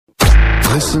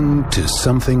Listen to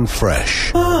something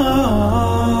fresh.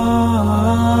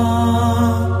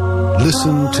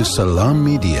 Listen to Salam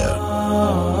Media.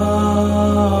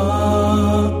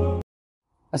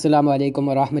 Assalamu alaikum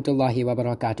wa rahmatullahi wa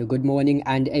barakatuh. Good morning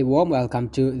and a warm welcome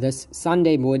to this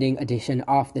Sunday morning edition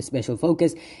of the Special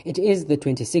Focus. It is the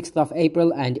 26th of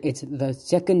April and it's the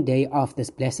second day of this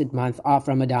blessed month of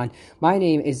Ramadan. My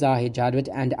name is Zahid Jadwat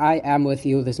and I am with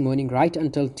you this morning right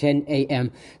until 10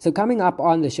 a.m. So coming up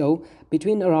on the show,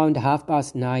 between around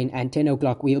 9:30 and 10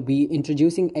 o'clock, we'll be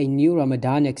introducing a new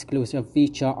Ramadan exclusive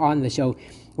feature on the show.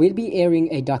 We'll be airing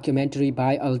a documentary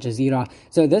by Al Jazeera.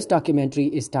 So this documentary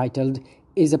is titled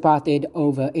Is Apartheid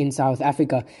Over in South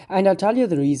Africa? And I'll tell you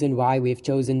the reason why we've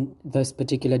chosen this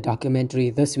particular documentary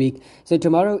this week. So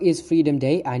tomorrow is Freedom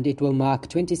Day and it will mark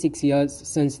 26 years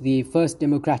since the first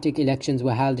democratic elections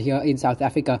were held here in South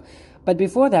Africa. But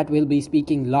before that, we'll be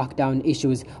speaking lockdown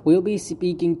issues. We'll be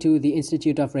speaking to the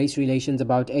Institute of Race Relations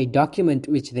about a document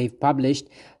which they've published.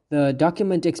 The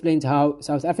document explains how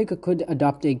South Africa could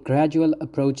adopt a gradual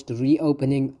approach to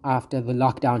reopening after the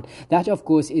lockdown. That, of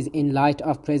course, is in light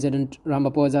of President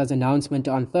Ramaphosa's announcement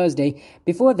on Thursday.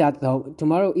 Before that, though,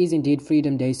 tomorrow is indeed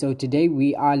Freedom Day, so today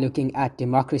we are looking at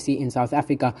democracy in South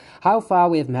Africa, how far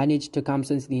we have managed to come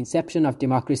since the inception of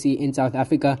democracy in South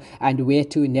Africa, and where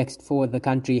to next for the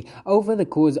country. Over the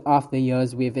course of the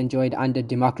years we've enjoyed under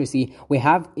democracy, we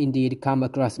have indeed come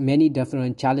across many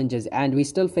different challenges, and we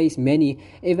still face many,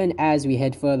 even as we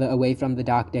head further away from the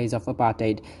dark days of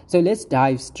apartheid. So let's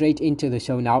dive straight into the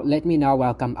show now. Let me now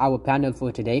welcome our panel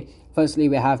for today. Firstly,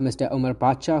 we have Mr. Omar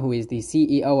Bacha, who is the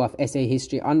CEO of SA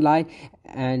History Online.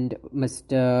 And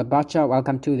Mr. Bacha,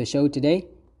 welcome to the show today.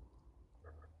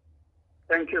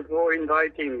 Thank you for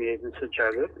inviting me, Mr.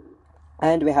 Javed.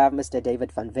 And we have Mr.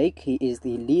 David van Wyk. He is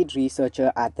the lead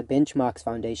researcher at the Benchmarks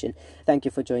Foundation. Thank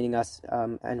you for joining us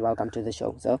and welcome to the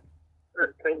show, sir.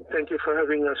 Thank you for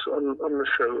having us on the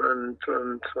show, and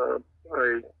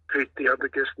I greet the other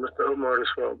guest, Mr. Omar, as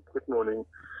well. Good morning.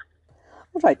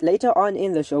 All right, later on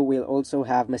in the show, we'll also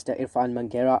have Mr. Irfan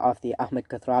Mangera of the Ahmed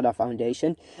Kathrada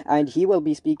Foundation, and he will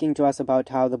be speaking to us about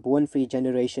how the born-free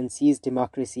generation sees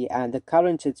democracy and the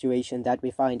current situation that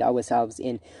we find ourselves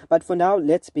in. But for now,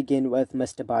 let's begin with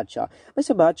Mr. Bacha.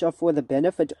 Mr. Bacha, for the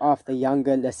benefit of the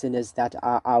younger listeners that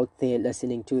are out there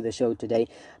listening to the show today,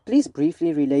 please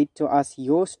briefly relate to us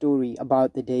your story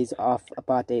about the days of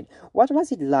apartheid. What was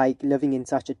it like living in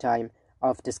such a time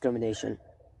of discrimination?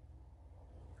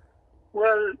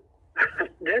 Well,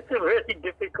 that's a very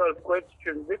difficult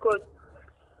question because,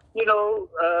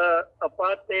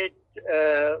 apartheid,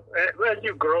 as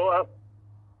you grow up,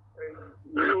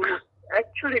 you're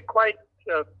actually quite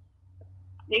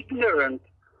ignorant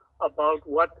about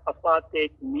what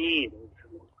apartheid means,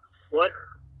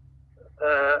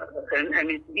 and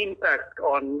its impact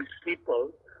on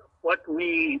people. What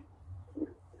we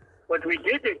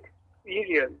did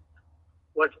experience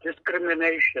was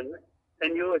discrimination,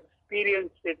 and you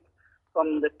experienced it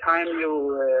from the time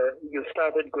you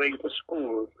started going to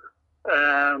school.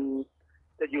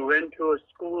 That you went to a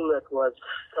school that was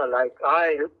like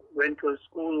I went to a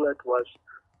school that was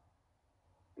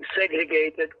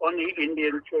segregated, only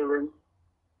Indian children,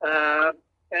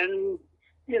 and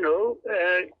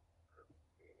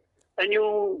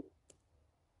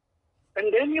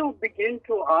then you begin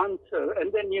to answer,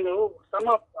 and then some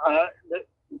of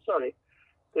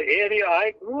the area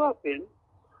I grew up in.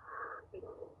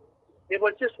 There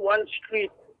was just one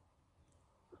street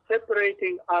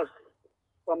separating us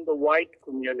from the white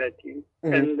community.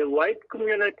 Mm-hmm. And the white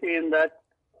community in that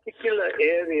particular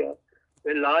area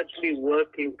were largely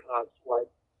working class white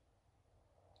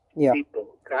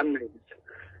people, families.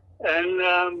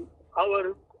 And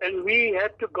we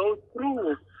had to go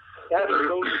through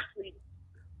those streets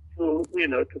to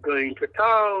go into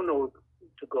town or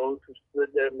to go to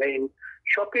the main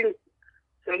shopping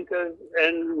centers,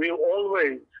 and we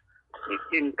always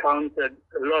encountered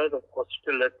a lot of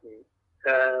hostility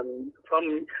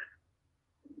from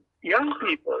young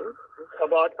people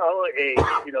about our age,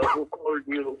 who called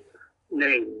you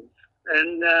names.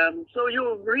 And so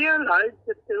you realize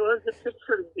that there was a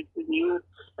difference between you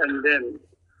and them.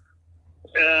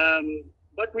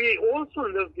 But we also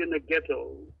lived in a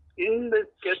ghetto. In this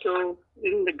ghetto,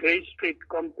 in the Grey Street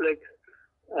complex,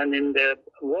 and in the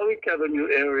Warwick Avenue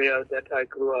area that I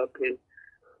grew up in,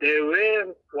 there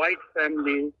were white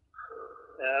families,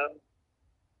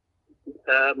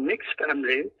 mixed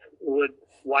families with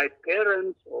white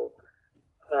parents,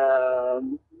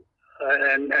 and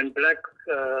black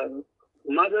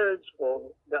mothers,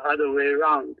 or the other way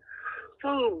around.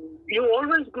 So you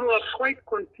always grew up quite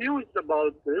confused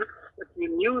about this, but you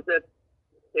knew that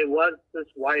there was this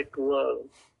white world.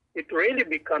 It really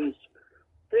becomes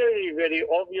very, very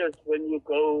obvious when you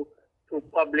go to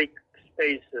public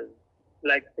spaces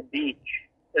like the beach,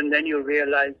 and then you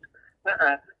realize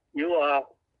you are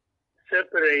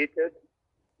separated.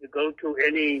 You go to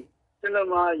any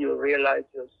cinema, you realize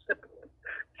you're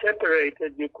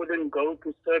separated. You couldn't go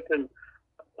to certain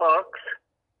parks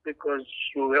because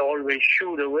you were always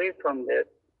shooed away from there,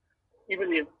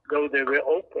 even if though they were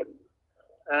open.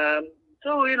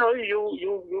 So,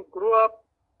 you grew up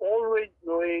always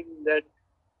knowing that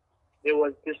there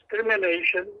was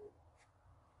discrimination,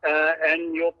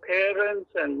 and your parents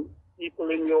and people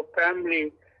in your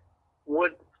family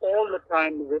would all the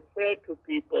time refer to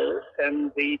people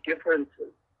and the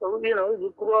differences. So,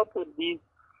 you grew up with these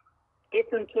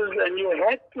differences and you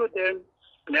had to then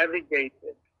navigate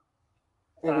it.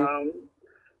 Mm-hmm.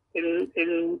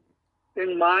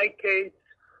 In my case,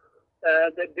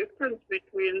 the difference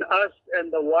between us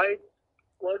and the whites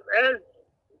was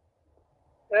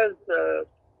as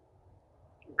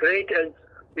great as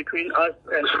between us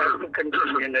and African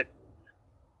community.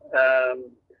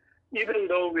 Even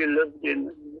though we lived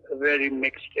in a very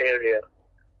mixed area.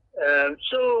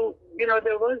 So,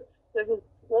 there was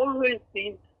always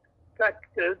these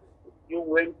factors you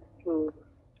went to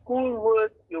school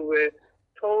with, you were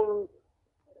told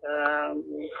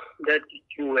that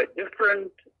you were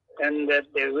different and that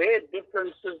there were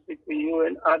differences between you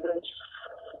and others.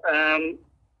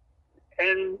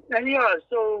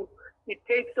 So it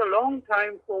takes a long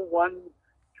time for one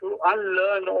to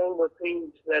unlearn all the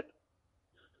things that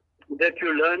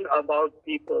you learn about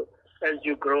people as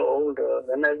you grow older.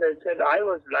 And as I said, I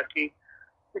was lucky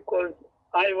because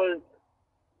I was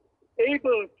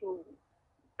able to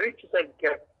bridge that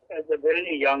gap as a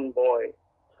very young boy.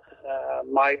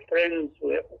 My friends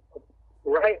were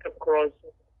right across,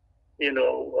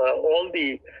 all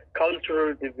the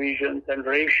cultural divisions and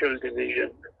racial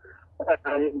divisions.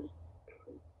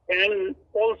 And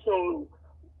also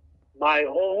my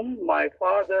home, my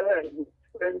father and his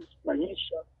friends,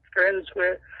 Manisha, friends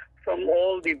were from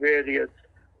all the various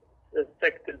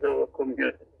sectors of our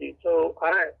community. So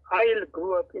I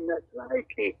grew up in a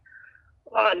slightly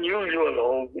unusual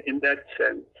home in that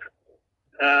sense.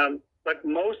 But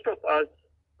most of us,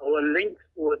 our links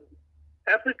with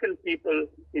African people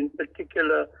in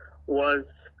particular was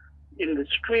in the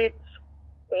streets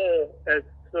or as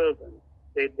servants.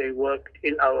 They worked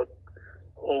in our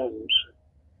homes.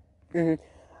 Mm-hmm.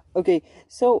 Okay,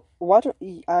 so what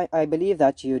I believe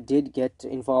that you did get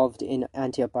involved in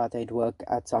anti-apartheid work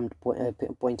at some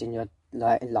point in your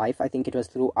life. I think it was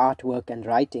through artwork and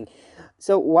writing.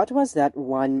 So what was that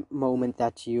one moment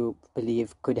that you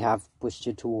believe could have pushed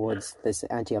you towards this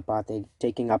anti-apartheid,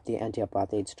 taking up the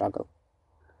anti-apartheid struggle?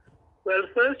 Well,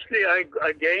 firstly, I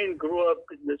again grew up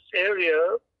in this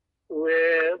area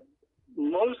where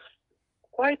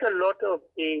quite a lot of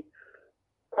the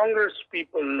Congress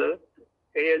people lived,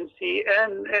 ANC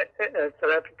and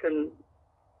South African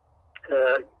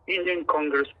Indian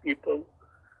Congress people.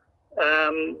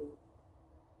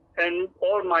 And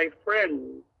all my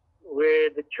friends were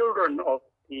the children of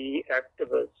the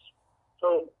activists.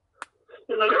 So,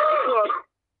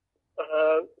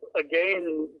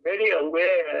 again, very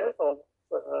aware of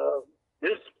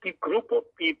this group of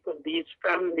people, these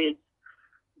families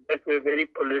that were very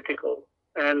political.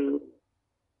 And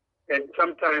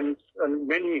sometimes, on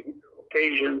many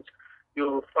occasions,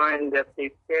 you find that the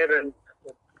parents,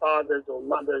 the fathers or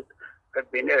mothers, have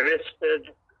been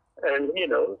arrested. And,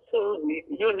 so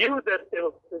you knew that there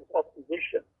was this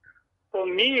opposition. For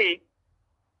me,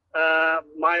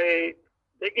 the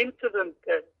incident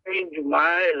that changed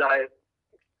my life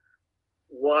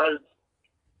was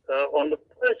on the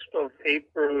 1st of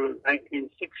April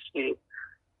 1960.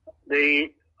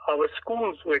 Our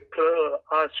schools were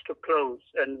asked to close,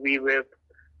 and we were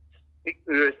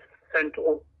sent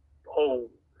home.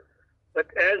 But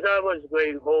as I was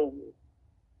going home,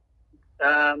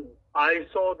 I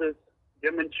saw this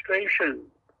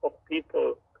demonstration of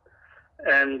people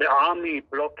and the army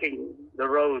blocking the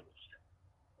roads,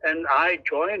 and I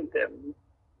joined them.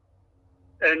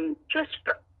 And just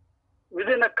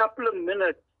within a couple of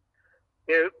minutes,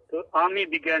 the army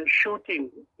began shooting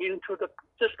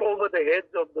just over the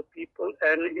heads of the people,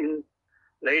 and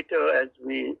later, as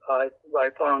I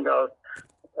found out,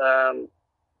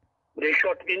 they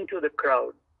shot into the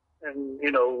crowd, and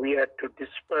we had to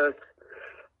disperse.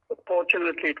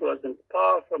 Fortunately, it wasn't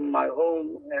far from my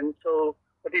home,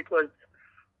 but it was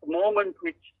a moment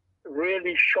which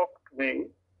really shocked me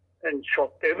and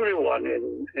shocked everyone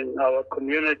in our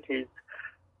communities,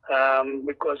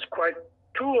 because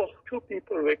two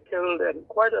people were killed and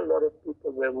quite a lot of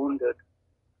people were wounded.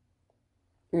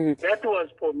 That was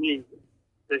for me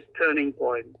this turning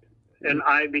point. And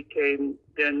I became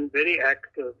then very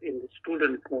active in the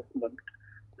student movement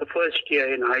the first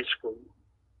year in high school.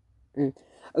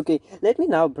 Okay, let me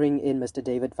now bring in Mr.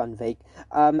 David van Wyk.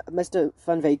 Mr.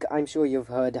 van Wyk, I'm sure you've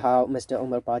heard how Mr.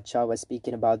 Omar Badshaw was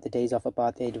speaking about the days of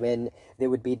apartheid when there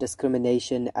would be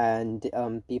discrimination and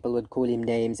people would call him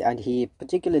names. And he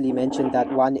particularly mentioned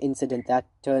that one incident that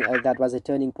was a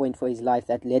turning point for his life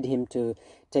that led him to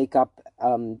take up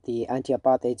the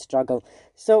anti-apartheid struggle.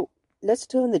 So let's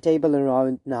turn the table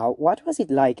around now. What was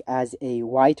it like as a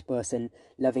white person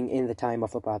living in the time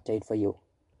of apartheid for you?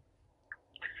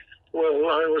 Well,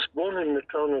 I was born in the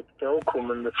town of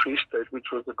Belcom in the Free State, which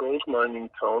was a gold mining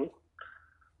town.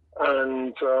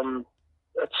 And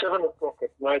at 7 o'clock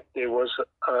at night, there was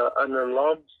an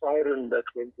alarm siren that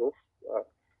went off,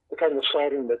 the kind of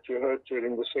siren that you heard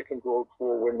during the Second World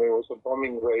War when there was a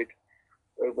bombing raid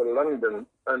over London.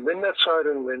 And when that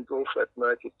siren went off at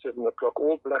night at 7 o'clock,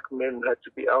 all black men had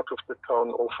to be out of the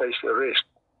town or face arrest.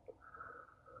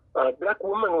 Black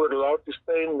women were allowed to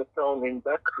stay in the town in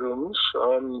back rooms.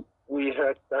 We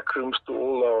had back rooms to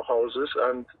all our houses,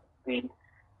 and the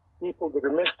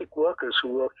domestic workers who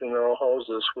worked in our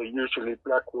houses were usually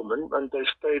black women, and they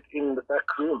stayed in the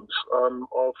back rooms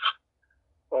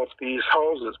of these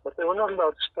houses. But they were not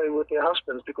allowed to stay with their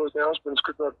husbands because their husbands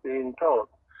could not be in town.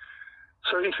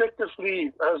 So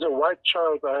effectively, as a white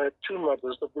child, I had two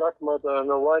mothers, a black mother and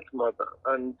a white mother.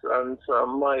 And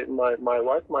my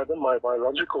white mother, my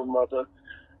biological mother,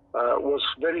 was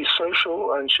very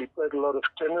social, and she played a lot of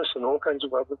tennis and all kinds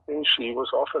of other things. She was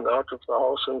often out of the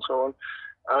house and so on.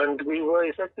 And we were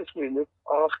effectively looked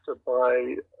after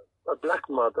by a black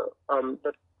mother.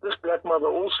 But this black mother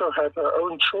also had her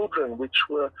own children, which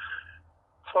were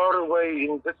far away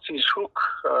in Bitsy's Hoek.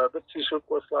 Bitsy's Hoek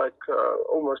was like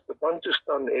almost the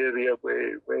Bantustan area,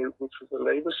 which was a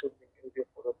labor settling area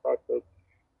for apartheid.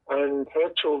 And her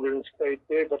children stayed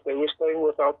there, but they were staying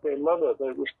without their mother.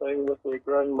 They were staying with their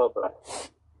grandmother.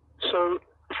 So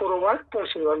for a white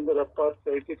person under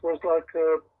apartheid, it was like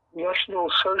a national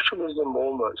socialism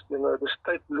almost. You know, the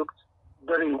state looked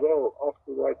very well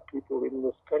after white people in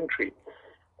this country.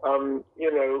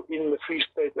 You know, in the Free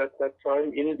State at that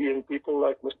time, Indian people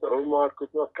like Mr. Omar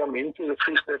could not come into the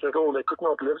Free State at all. They could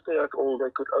not live there at all.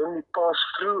 They could only pass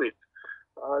through it.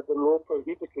 The law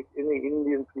prohibited any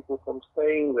Indian people from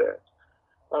staying there.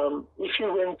 If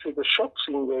you went to the shops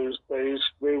in those days,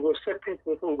 there were separate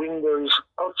little windows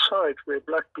outside where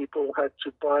black people had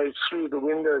to buy through the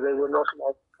window. They were not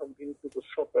allowed to come into the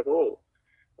shop at all.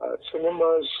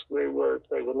 Cinemas, they were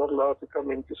not allowed to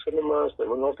come into cinemas. They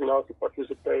were not allowed to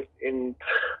participate in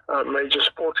major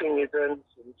sporting events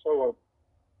and so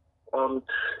on.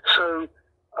 So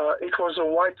it was a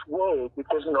white world. It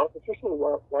was an artificial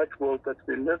white world that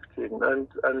we lived in, and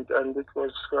it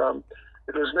was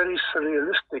very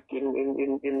surrealistic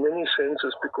in many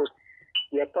senses, because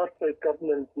the apartheid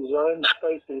government designed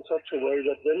space in such a way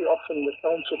that very often the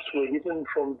townships were hidden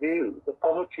from view. The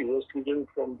poverty was hidden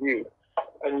from view.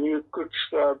 And you could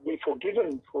be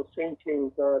forgiven for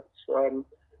thinking that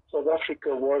South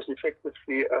Africa was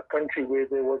effectively a country where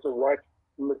there was a white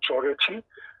majority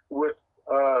with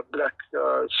black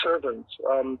servants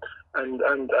and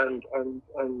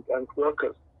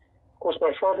workers. Of course,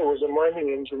 my father was a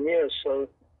mining engineer, so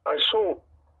I saw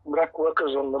black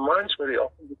workers on the mines very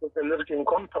often because they lived in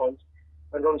compounds.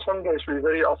 And on Sundays, we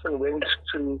very often went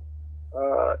to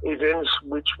events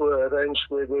which were arranged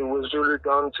where there were Zulu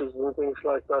dances and things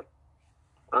like that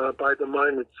by the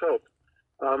mine itself.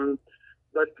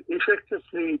 But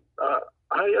effectively,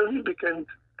 I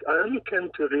only came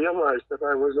to realize that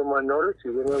I was a minority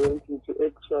when I went into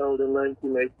exile in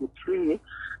 1983,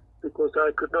 because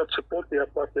I could not support the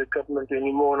apartheid government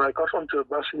anymore, and I got onto a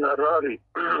bus in Harare,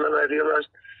 and I realized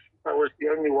I was the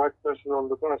only white person on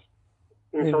the bus.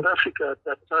 In South Africa at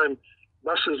that time,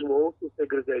 buses were also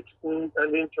segregated, and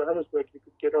in Johannesburg you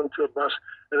could get onto a bus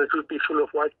and it would be full of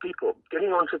white people.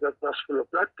 Getting onto that bus full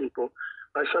of black people,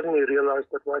 I suddenly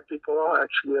realized that white people are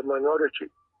actually a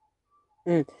minority.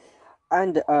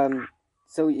 And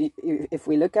so if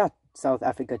we look at South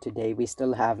Africa today, we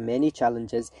still have many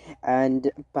challenges, and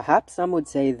perhaps some would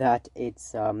say that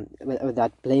it's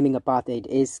that blaming apartheid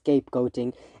is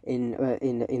scapegoating in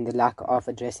the lack of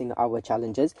addressing our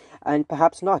challenges, and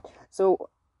perhaps not. So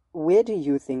where do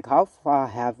you think, how far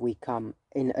have we come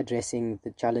in addressing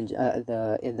the challenge,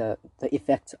 the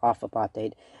effects of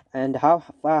apartheid, and how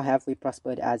far have we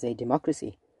prospered as a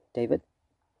democracy, David?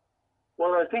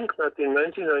 Well, I think that in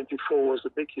 1994 was a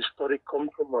big historic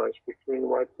compromise between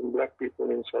white and black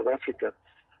people in South Africa.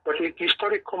 But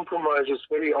historic compromises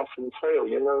very often fail.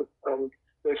 You know,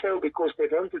 They fail because they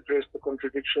don't address the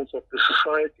contradictions of the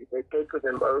society. They paper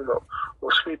them over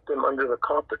or sweep them under the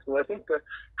carpet. And I think the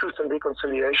Truth and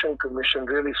Reconciliation Commission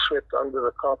really swept under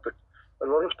the carpet a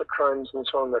lot of the crimes and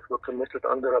so on that were committed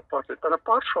under apartheid. But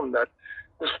apart from that,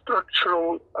 the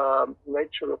structural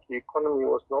nature of the economy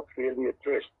was not really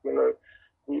addressed.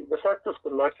 The fact of the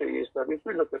matter is that if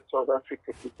we look at South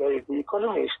Africa today, the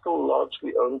economy is still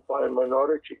largely owned by a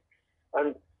minority.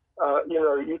 And,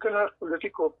 you can have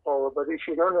political power, but if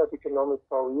you don't have economic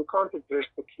power, you can't address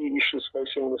the key issues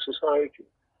facing the society.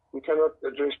 You cannot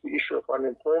address the issue of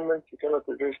unemployment. You cannot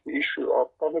address the issue of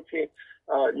poverty.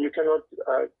 You cannot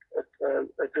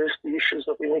address the issues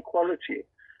of inequality.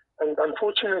 And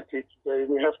unfortunately, today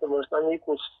we have the most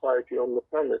unequal society on the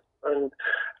planet. And,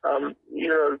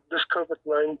 this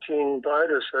COVID-19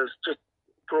 virus has just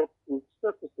brought to the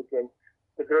surface again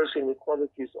the gross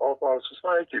inequalities of our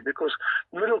society, because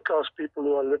middle-class people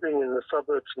who are living in the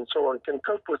suburbs and so on can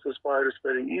cope with this virus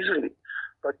very easily.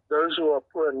 But those who are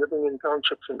poor and living in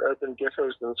townships and urban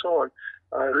ghettos and so on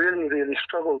really, really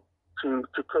struggle to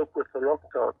cope with the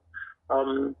lockdown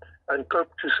and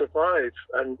cope to survive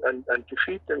and to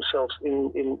feed themselves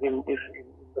in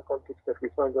the context that we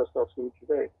find ourselves in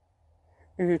today.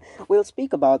 Mm-hmm. We'll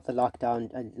speak about the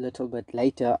lockdown a little bit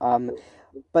later,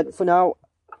 but for now,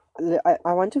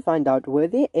 I want to find out, were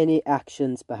there any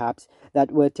actions perhaps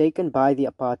that were taken by the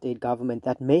apartheid government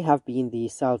that may have been the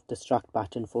self-destruct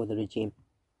button for the regime?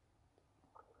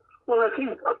 Well, I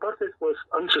think apartheid was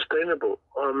unsustainable.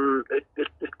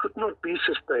 It could not be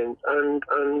sustained, and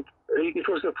it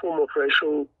was a form of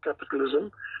racial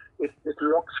capitalism. It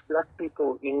locks black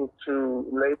people into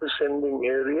labor-sending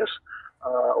areas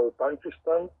or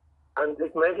Bantustan, and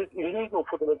it made it illegal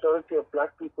for the majority of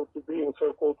black people to be in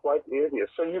so-called white areas.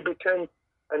 So you became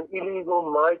an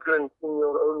illegal migrant in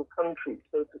your own country,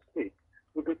 so to speak.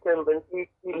 You became an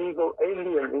illegal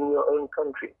alien in your own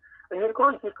country. And you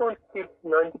can't keep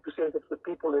 90% of the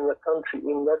people in a country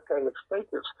in that kind of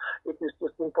status. It is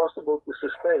just impossible to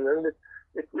sustain. And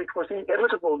it was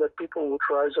inevitable that people would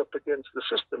rise up against the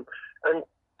system. And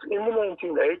in the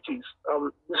 1980s,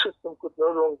 the system could no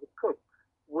longer cope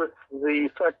with the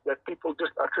fact that people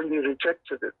just utterly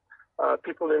rejected it.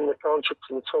 People in the townships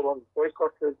and so on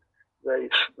boycotted. They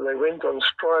went on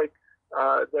strike.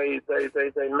 They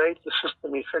made the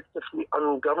system effectively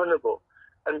ungovernable.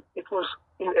 And it was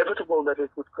inevitable that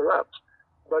it would collapse.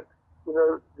 But,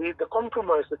 the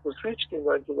compromise that was reached in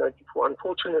 1994,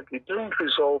 unfortunately, didn't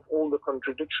resolve all the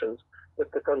contradictions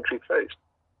that the country faced.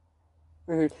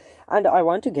 Mm-hmm. And I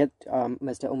want to get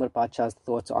Mr. Umar Bacha's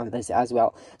thoughts on this as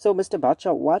well. So, Mr.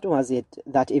 Bacha, what was it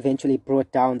that eventually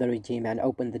brought down the regime and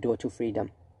opened the door to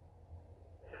freedom?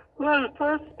 Well,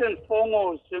 first and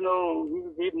foremost,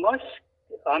 we must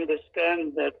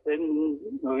understand that when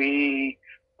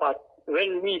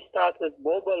we started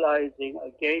mobilizing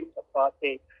against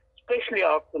apartheid, especially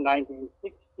after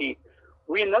 1960,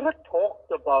 we never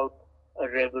talked about a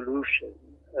revolution,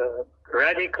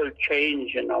 radical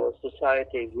change in our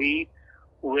society. We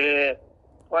were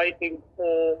fighting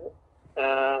for,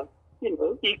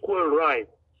 equal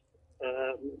rights.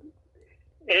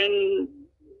 And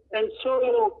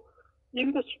so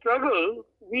in the struggle,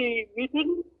 we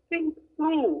didn't think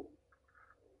through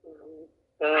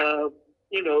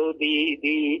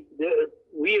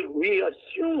we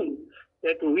assumed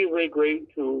that we were going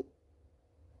to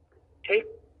take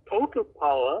total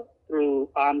power through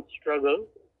armed struggle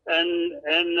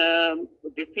and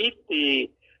defeat the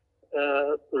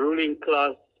ruling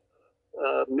class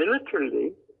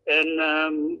militarily,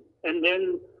 and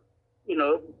then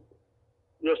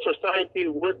your society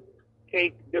would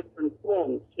take different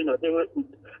forms. There was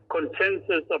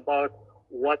consensus about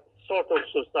what sort of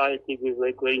society we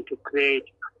were going to create,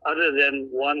 other than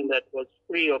one that was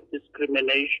free of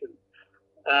discrimination.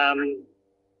 And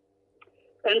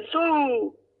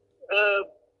so,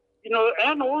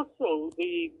 and also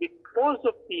because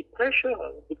of the pressure,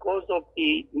 because of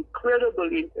the incredible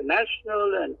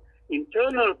international and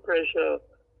internal pressure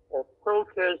of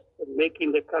protests and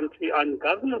making the country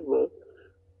ungovernable,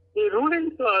 the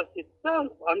ruling class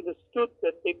itself understood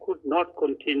that they could not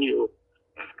continue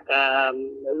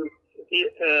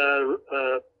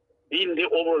being the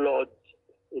overlords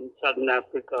in Southern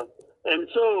Africa. And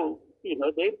so,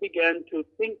 they began to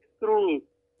think through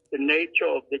the nature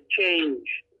of the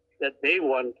change that they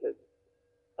wanted.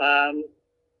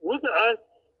 With us,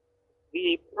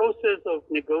 the process of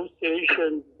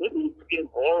negotiation didn't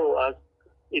involve us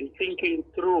in thinking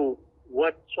through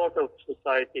what sort of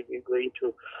society we're going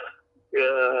to,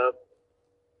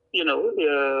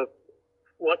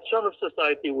 what sort of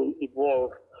society will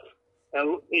evolve.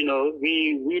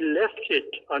 we left it,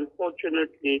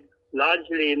 unfortunately,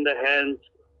 largely in the hands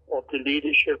of the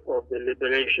leadership of the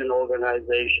Liberation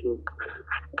Organization.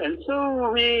 And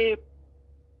so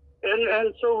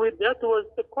that was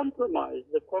the compromise.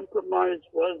 The compromise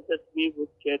was that we would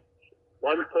get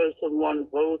one person, one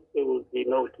vote. There would be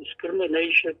no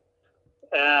discrimination.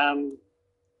 And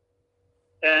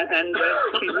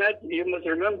you must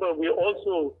remember, we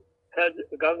also had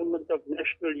a government of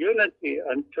national unity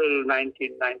until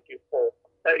 1994,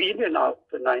 even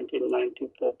after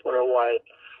 1994 for a while.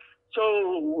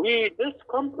 So this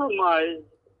compromise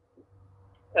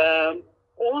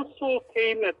also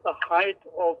came at the height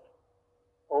of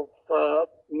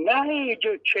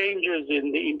major changes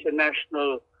in the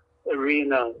international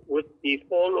arena with the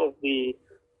fall of the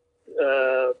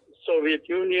Soviet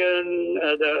Union,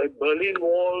 the Berlin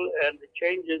Wall, and the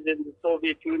changes in the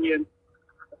Soviet Union.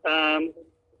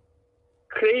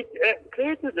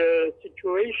 Created a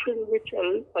situation which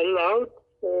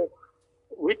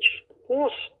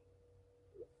forced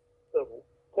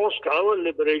our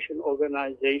liberation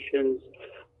organizations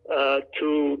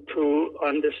to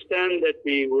understand that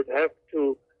we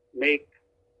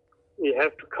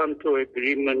have to come to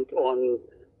agreement on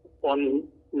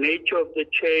nature of the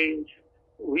change.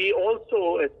 We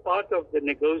also, as part of the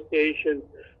negotiations,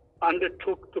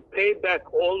 undertook to pay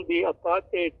back all the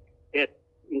apartheid debt,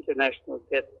 international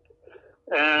debt.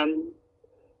 And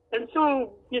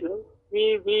so, we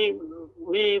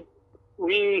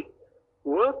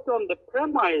worked on the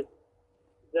premise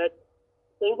that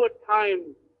over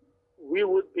time we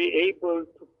would be able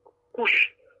to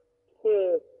push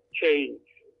for change.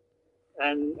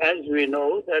 And as we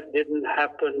know, that didn't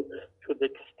happen to the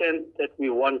extent that we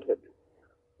wanted.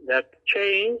 That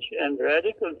change and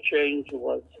radical change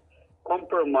was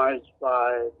compromised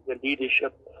by the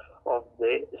leadership of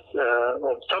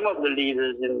some of the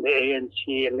leaders in the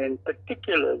ANC, and in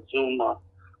particular Zuma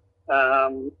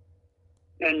and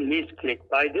his clique.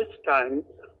 By this time,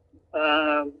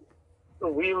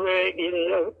 we were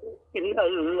in a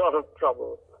lot of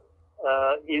trouble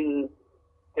in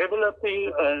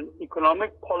developing an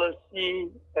economic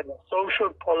policy and a social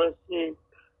policy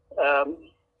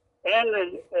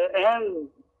and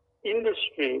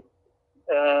industry,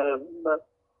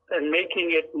 and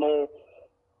making it more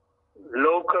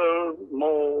local,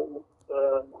 more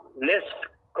less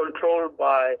controlled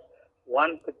by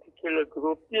one particular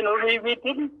group. We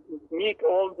didn't meet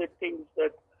all the things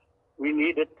that we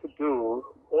needed to do,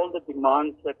 all the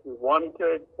demands that we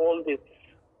wanted, all the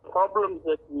problems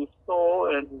that we saw,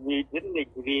 and we didn't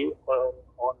agree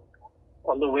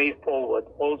on the way forward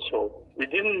also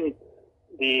within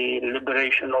the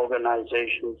liberation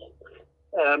organizations.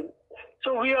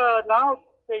 So we are now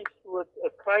faced with a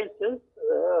crisis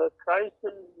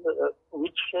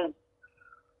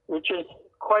which is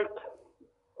quite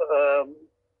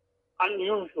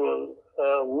unusual,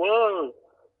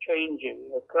 world-changing,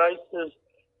 a crisis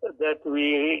that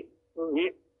we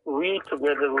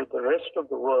together with the rest of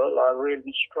the world are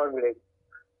really struggling.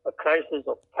 A crisis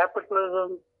of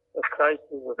capitalism, a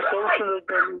crisis of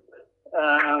socialism,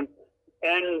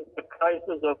 and a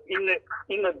crisis of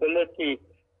inability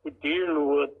to deal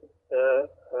with a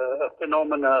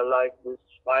phenomena like this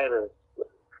virus.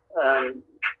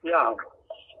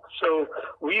 So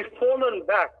we've fallen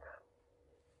back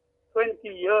 20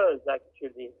 years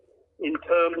actually in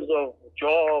terms of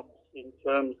jobs, in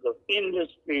terms of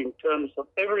industry, in terms of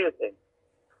everything.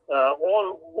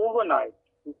 All overnight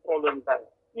we've fallen back.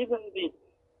 Even the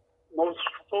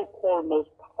so-called most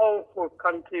powerful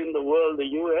country in the world, the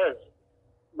U.S.,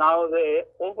 now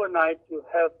overnight you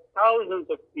have thousands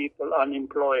of people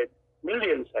unemployed,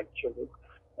 millions actually,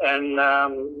 and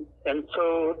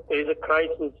so there's a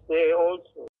crisis there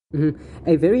also. Mm-hmm.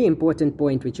 A very important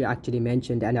point which you actually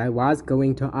mentioned, and I was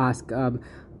going to ask,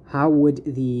 how would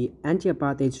the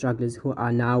anti-apartheid strugglers who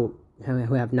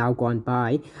have now gone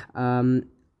by,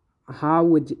 how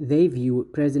would they view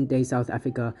present-day South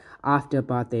Africa after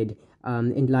apartheid,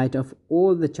 in light of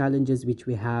all the challenges which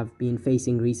we have been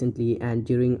facing recently and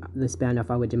during the span of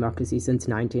our democracy since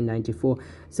 1994.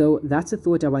 So that's a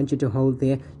thought I want you to hold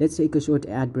there. Let's take a short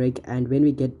ad break, and when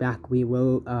we get back, we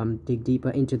will dig deeper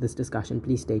into this discussion.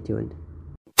 Please stay tuned.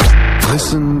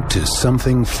 Listen to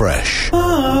something fresh.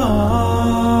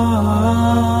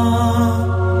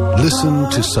 Listen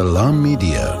to Salam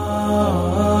Media.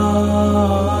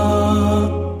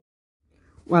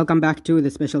 Welcome back back to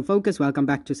the Special Focus. Welcome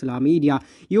back to Salam Media.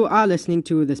 You are listening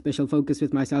to the Special Focus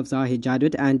with myself, Zahid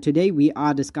Jadwat, and today we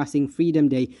are discussing Freedom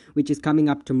Day, which is coming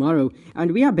up tomorrow.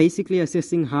 And we are basically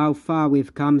assessing how far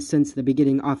we've come since the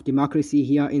beginning of democracy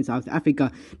here in South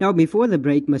Africa. Now, before the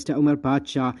break, Mr. Umar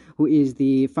Badshaw, who is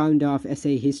the founder of SA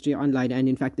History Online and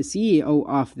in fact the CEO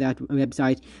of that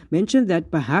website, mentioned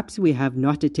that perhaps we have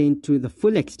not attained to the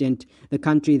full extent the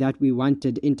country that we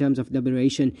wanted in terms of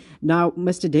liberation. Now,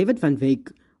 Mr. David van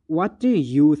Wyk, what do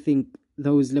you think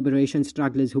those liberation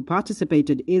strugglers who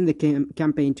participated in the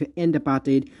campaign to end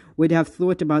apartheid would have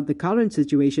thought about the current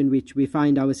situation which we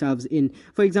find ourselves in?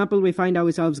 For example, we find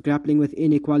ourselves grappling with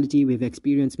inequality, we've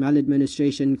experienced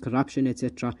maladministration, corruption,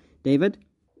 etc. David?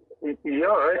 Yeah,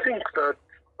 I think that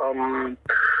from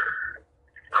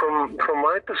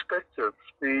my perspective,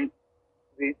 the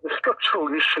structural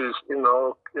issues in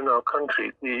our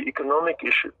country, the economic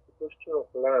issues, the question of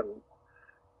land,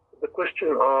 the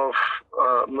question of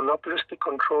monopolistic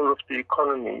control of the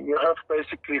economy. You have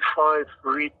basically 5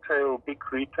 big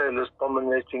retailers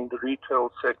dominating the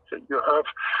retail sector. You have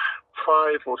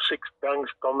 5 or 6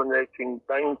 banks dominating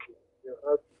banking. You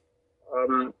have,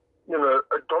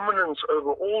 a dominance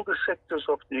over all the sectors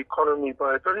of the economy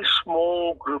by a very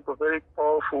small group of very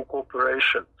powerful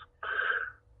corporations.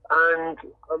 And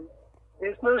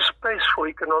there's no space for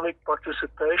economic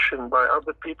participation by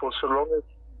other people so long as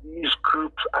these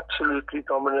groups absolutely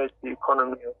dominate the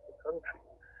economy of the country.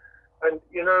 And,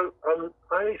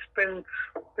 I spent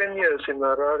 10 years in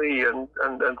Harare and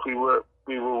we were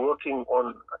working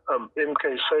on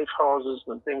MK safe houses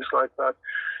and things like that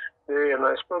there, and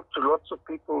I spoke to lots of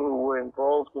people who were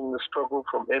involved in the struggle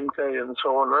from MK and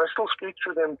so on. I still speak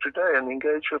to them today and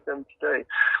engage with them today.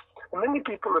 And many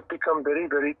people have become very,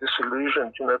 very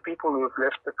disillusioned. People who have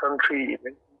left the country,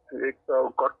 went into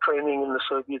exile, got training in the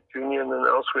Soviet Union and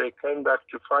elsewhere, came back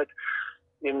to fight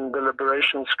in the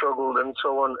liberation struggle and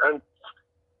so on. And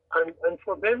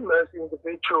for them as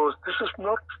individuals, this is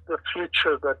not the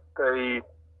future that they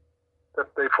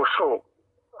foresaw.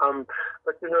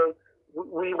 But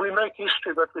we make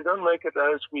history, but we don't make it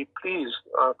as we please,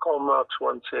 Karl Marx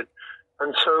once said.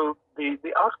 And so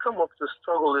the outcome of the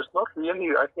struggle is not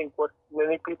really, I think, what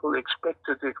many people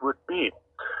expected it would be.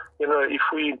 If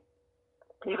we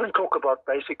even talk about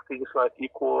basic things like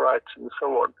equal rights and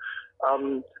so on,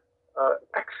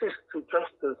 access to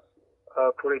justice,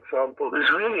 for example, is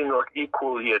really not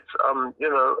equal yet.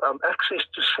 Access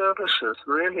to services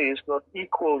really is not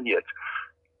equal yet.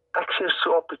 Access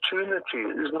to opportunity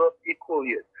is not equal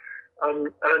yet.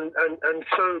 And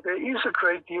so there is a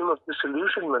great deal of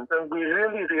disillusionment, and we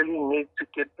really, really need to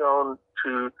get down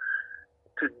to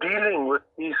dealing with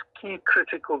these key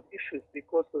critical issues,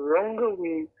 because the longer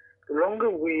we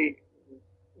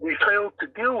fail to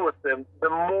deal with them, the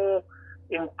more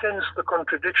intense the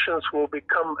contradictions will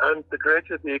become and the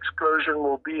greater the explosion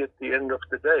will be at the end of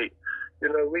the day.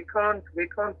 We can't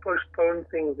postpone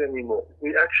things anymore.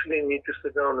 We actually need to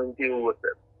sit down and deal with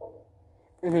them.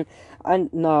 Mm-hmm.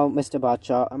 And now, Mr.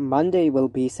 Badshaw, Monday will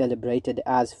be celebrated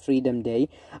as Freedom Day.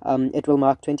 It will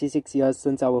mark 26 years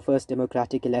since our first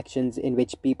democratic elections in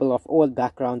which people of all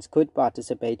backgrounds could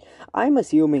participate. I'm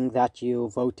assuming that you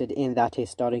voted in that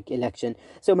historic election.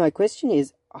 So my question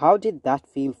is, how did that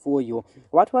feel for you?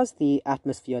 What was the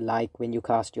atmosphere like when you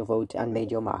cast your vote and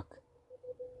made your mark?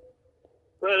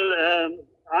 Well,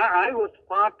 I was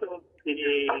part of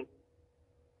the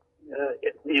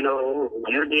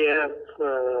UDF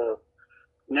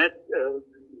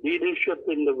leadership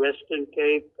in the Western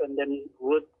Cape, and then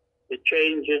with the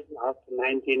changes after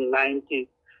 1990,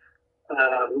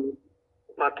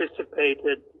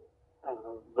 participated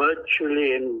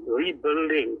virtually in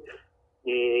rebuilding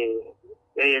the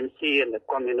ANC and the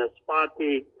Communist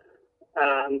Party.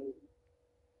 And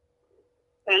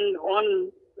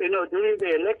during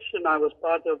the election, I was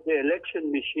part of the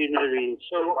election machinery.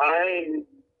 So I'm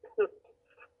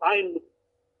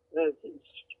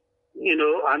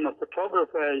a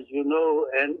photographer, as you know,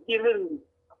 and even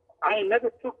I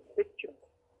never took pictures.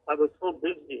 I was so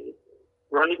busy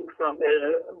running from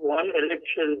one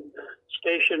election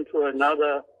station to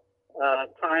another,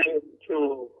 trying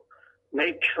to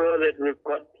make sure that we've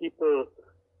got people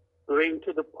going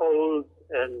to the polls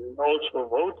and also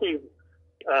voting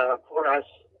for us.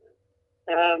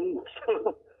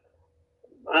 So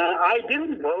I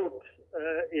didn't vote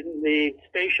in the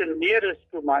station nearest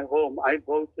to my home. I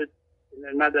voted in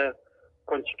another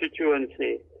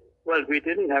constituency. Well, we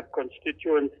didn't have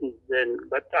constituencies then,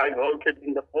 but I voted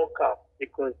in the Boka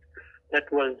because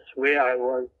that was where I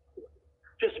was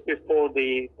just before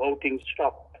the voting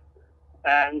stopped.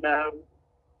 And there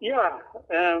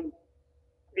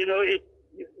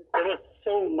was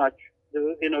so much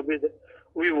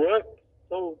We worked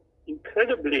so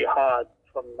incredibly hard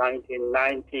from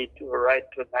 1990 to right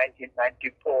to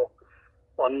 1994.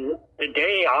 On the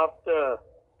day after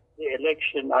the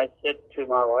election, I said to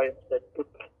my wife that,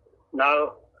 look,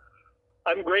 now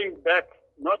I'm going back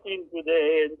not into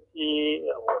the ANC,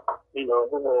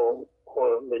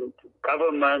 or into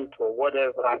government or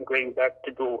whatever. I'm going back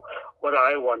to do what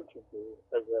I want to do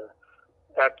as an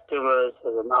activist,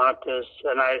 as an artist,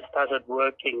 and I started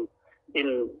working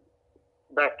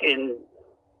back in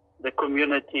the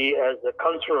community as a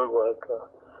cultural worker.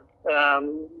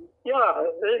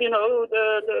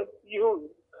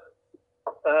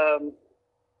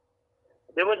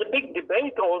 There was a big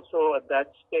debate also at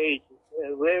that stage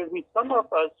where some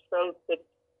of us felt that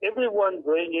everyone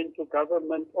going into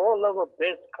government, all our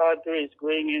best cadres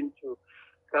going into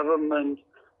government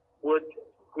would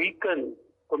weaken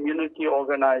community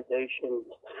organizations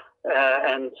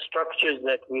and structures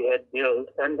that we had built.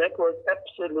 And that was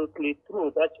absolutely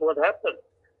true. That's what happened.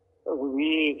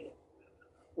 We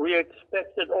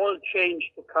expected all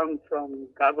change to come from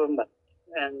government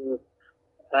and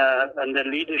the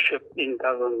leadership in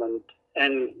government,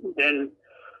 and then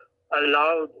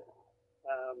allowed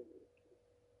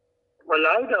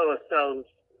ourselves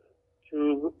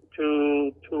to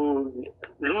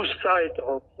lose sight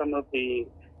of some of the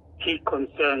key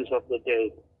concerns of the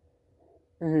day.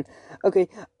 Mm-hmm. Okay,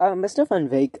 Mr. Van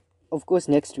Wyk, of course,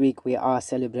 next week we are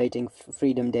celebrating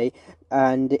Freedom Day,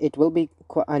 and it will be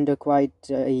under quite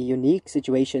a unique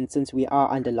situation since we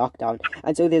are under lockdown,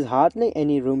 and so there's hardly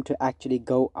any room to actually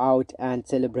go out and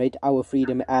celebrate our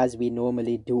freedom as we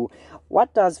normally do.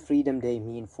 What does Freedom Day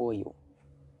mean for you,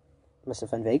 Mr.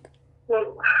 Van Wyk?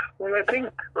 Well, I think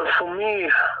for me,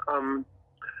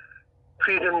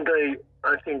 Freedom Day,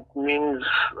 I think, means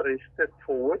a step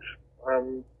forward.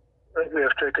 We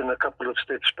have taken a couple of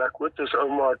steps backwards. As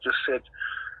Omar just said,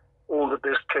 all the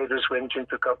best cadres went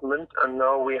into government, and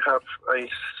now we have a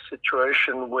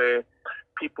situation where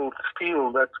people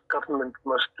feel that government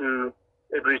must do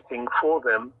everything for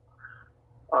them,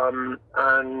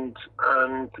 and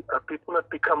people have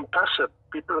become passive.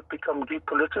 People have become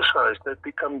depoliticized. They've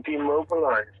become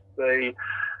demobilized. They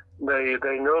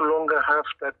no longer have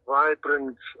that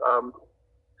vibrant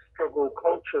struggle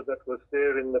culture that was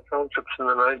there in the townships in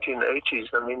the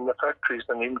 1980s and in the factories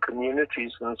and in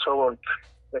communities and so on,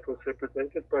 that was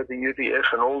represented by the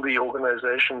UDF and all the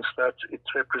organizations that it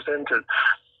represented.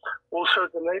 Also,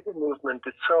 the labor movement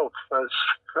itself has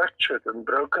fractured and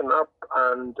broken up,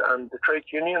 and the trade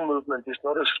union movement is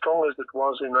not as strong as it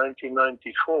was in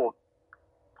 1994.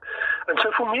 And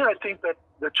so for me, I think that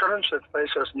the challenge that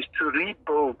faces us is to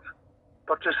rebuild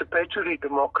participatory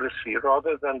democracy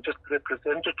rather than just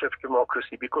representative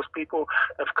democracy, because people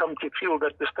have come to feel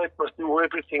that the state must do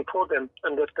everything for them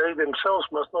and that they themselves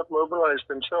must not mobilize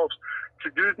themselves to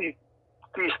do these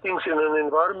things in an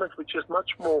environment which is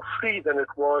much more free than it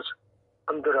was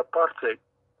under apartheid.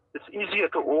 It's easier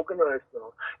to organize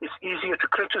now. It's easier to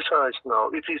criticize now.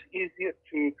 It is easier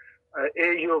to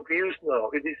air your views now.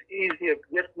 It is easier,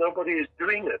 yet nobody is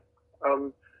doing it.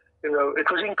 It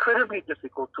was incredibly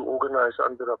difficult to organize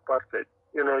under apartheid.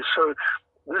 So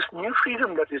this new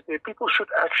freedom that is there, people should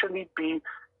actually be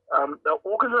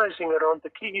organizing around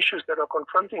the key issues that are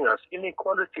confronting us: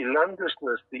 inequality,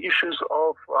 landlessness, the issues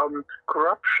of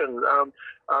corruption,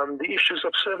 the issues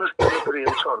of service delivery,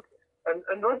 and so on.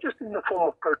 And not just in the form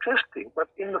of protesting, but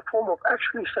in the form of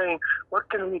actually saying, what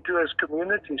can we do as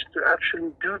communities to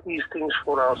actually do these things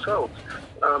for ourselves,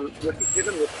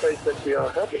 given the space that we are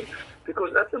having.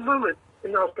 Because at the moment,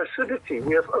 in our passivity,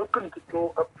 we have opened the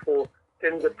door up for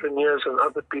entrepreneurs and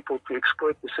other people to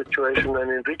exploit the situation and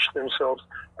enrich themselves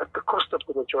at the cost of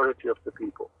the majority of the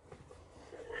people.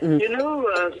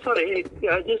 Sorry,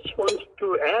 I just want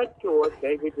to add to what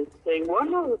David is saying.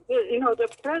 One of the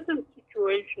present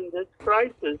situation, this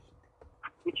crisis,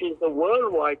 which is a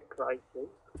worldwide crisis,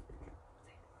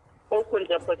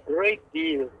 opens up a great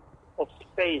deal of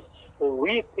space for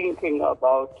rethinking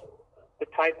about the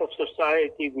type of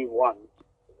society we want.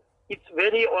 It's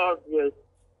very obvious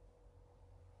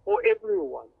for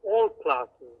everyone, all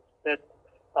classes, that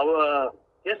our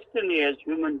destiny as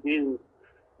human beings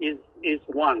is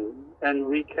one, and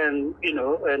we can,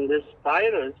 and this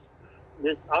virus,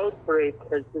 this outbreak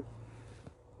has just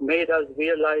made us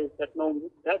realize that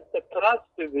that the class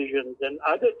divisions and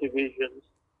other divisions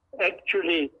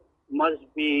actually must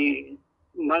be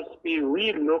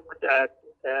relooked at.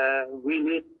 We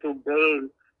need to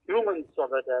build human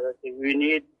solidarity. We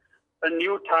need a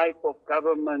new type of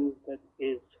government that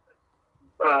is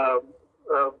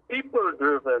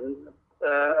people-driven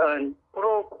and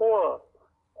pro-poor.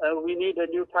 We need a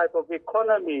new type of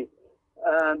economy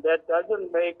that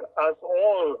doesn't make us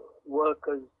all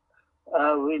workers.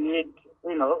 We need,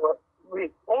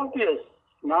 it's obvious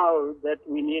now that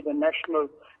we need a national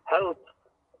health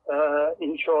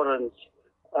insurance,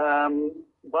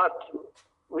 but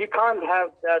we can't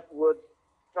have that with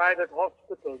private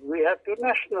hospitals. We have to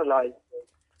nationalize.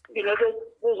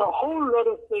 There's a whole lot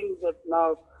of things that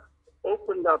now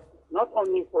opened up, not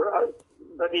only for us,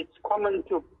 but it's common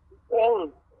to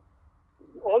all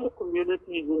the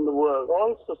communities in the world,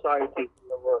 all societies in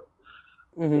the world.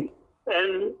 Mm-hmm.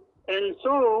 And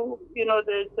so,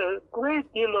 there's a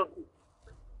great deal of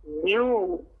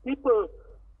new people.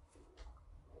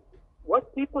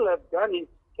 What people have done is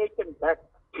taken back,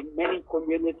 in many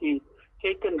communities,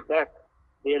 taken back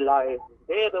their lives.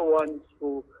 They're the ones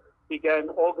who began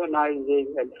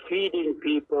organizing and feeding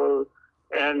people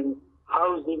and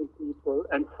housing people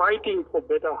and fighting for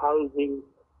better housing,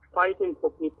 fighting for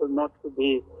people not to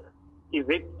be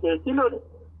evicted.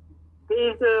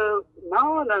 There's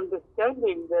now an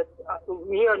understanding that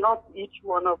we are not each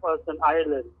one of us an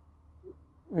island.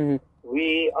 Mm-hmm.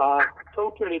 We are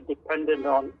totally dependent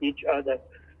on each other.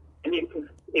 And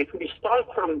if we start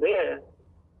from there,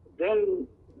 then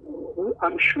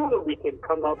I'm sure we can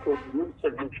come up with new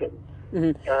solutions.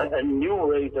 Mm-hmm. And new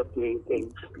ways of doing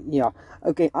things. Yeah.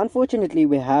 Okay. Unfortunately,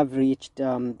 we have reached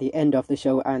the end of the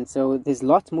show, and so there's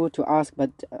lots more to ask, but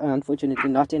unfortunately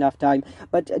not enough time.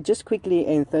 But just quickly,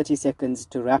 in 30 seconds,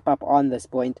 to wrap up on this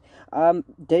point,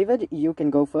 David, you can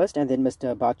go first, and then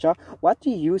Mr. Bacha. What do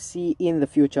you see in the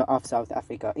future of South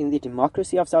Africa, in the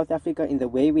democracy of South Africa, in the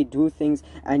way we do things,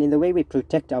 and in the way we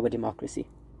protect our democracy?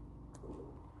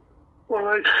 Well,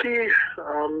 I see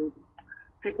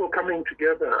people coming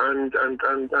together and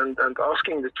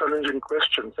asking the challenging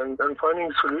questions and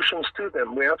finding solutions to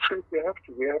them. We absolutely have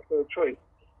to. We have no choice.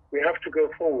 We have to go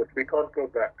forward. We can't go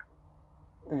back.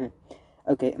 Mm-hmm.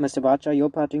 Okay, Mr. Bacha, your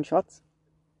parting shots?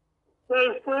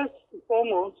 Well, first and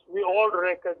foremost, we all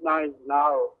recognize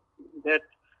now that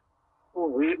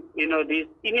these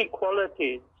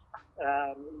inequalities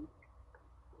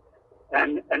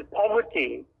and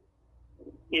poverty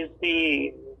is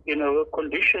the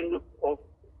condition of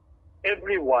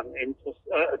everyone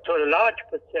to a large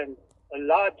percent, a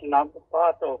large number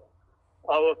part of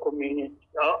our community,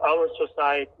 our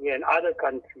society, and other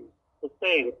countries the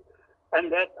same,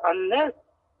 and that unless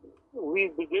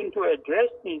we begin to address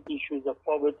these issues of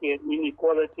poverty and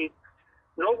inequality,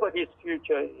 nobody's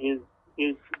future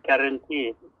is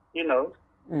guaranteed.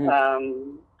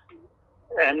 Mm-hmm.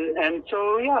 And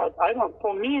so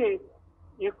for me,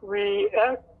 if we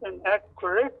act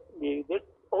correctly, this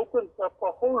opens up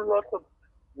a whole lot of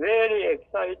very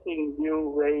exciting new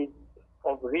ways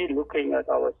of re-looking at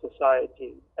our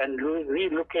society and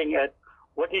re-looking at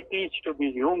what it is to be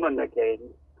human again.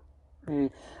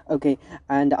 Okay,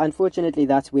 and unfortunately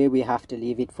that's where we have to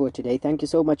leave it for today. Thank you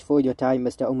so much for your time,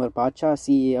 Mr. Omar Bacha,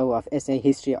 CEO of SA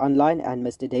History Online, and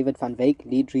Mr. David van Wyk,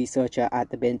 lead researcher at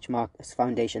the Benchmarks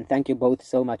Foundation. Thank you both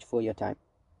so much for your time.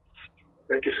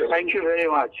 Thank you, sir. Thank you very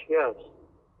much. Yes.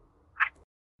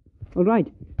 All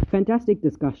right. Fantastic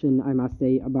discussion, I must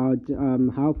say, about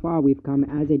how far we've come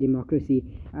as a democracy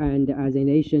and as a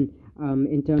nation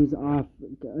in terms of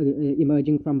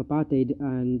emerging from apartheid.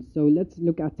 And so let's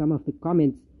look at some of the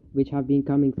comments which have been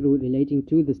coming through relating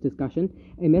to this discussion.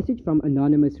 A message from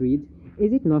Anonymous reads,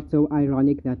 "Is it not so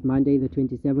ironic that Monday the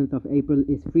 27th of April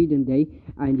is Freedom Day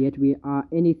and yet we are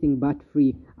anything but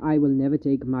free? I will never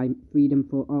take my freedom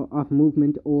of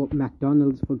movement or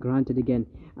McDonald's for granted again."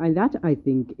 And that, I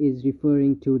think, is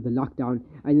referring to the lockdown.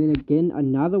 And then again,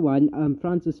 another one,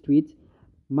 Francis tweets,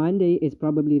 "Monday is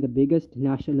probably the biggest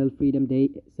national freedom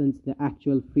day since the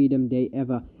actual freedom day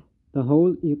ever. The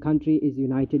whole country is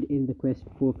united in the quest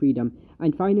for freedom."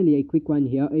 And finally, a quick one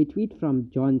here. A tweet from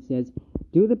John says,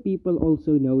 "Do the people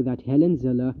also know that Helen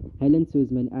Ziller, Helen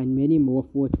Suzman, and many more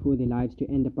fought for their lives to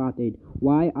end apartheid?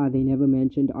 Why are they never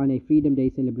mentioned on a Freedom Day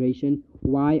celebration?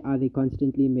 Why are they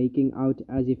constantly making out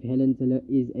as if Helen Ziller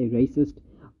is a racist?"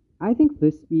 I think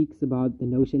this speaks about the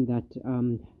notion that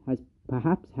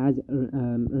has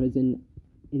arisen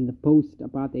in the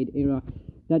post-apartheid era,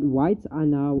 that whites are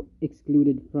now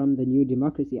excluded from the new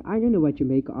democracy. I don't know what you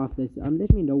make of this.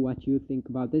 Let me know what you think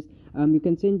about this. You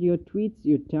can send your tweets,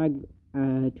 your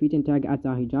tweet and tag at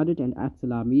Zahijadit and at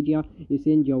Salah Media. You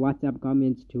send your WhatsApp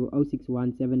comments to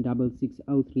 061 766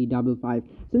 0355.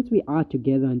 Since we are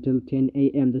together until 10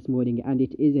 a.m. this morning and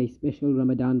it is a special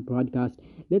Ramadan broadcast,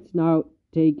 let's now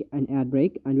take an ad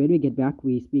break, and when we get back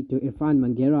we speak to Irfan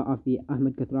Mangera of the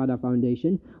Ahmed Kathrada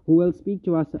Foundation, who will speak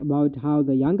to us about how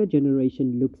the younger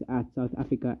generation looks at South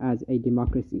Africa as a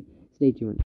democracy. Stay tuned.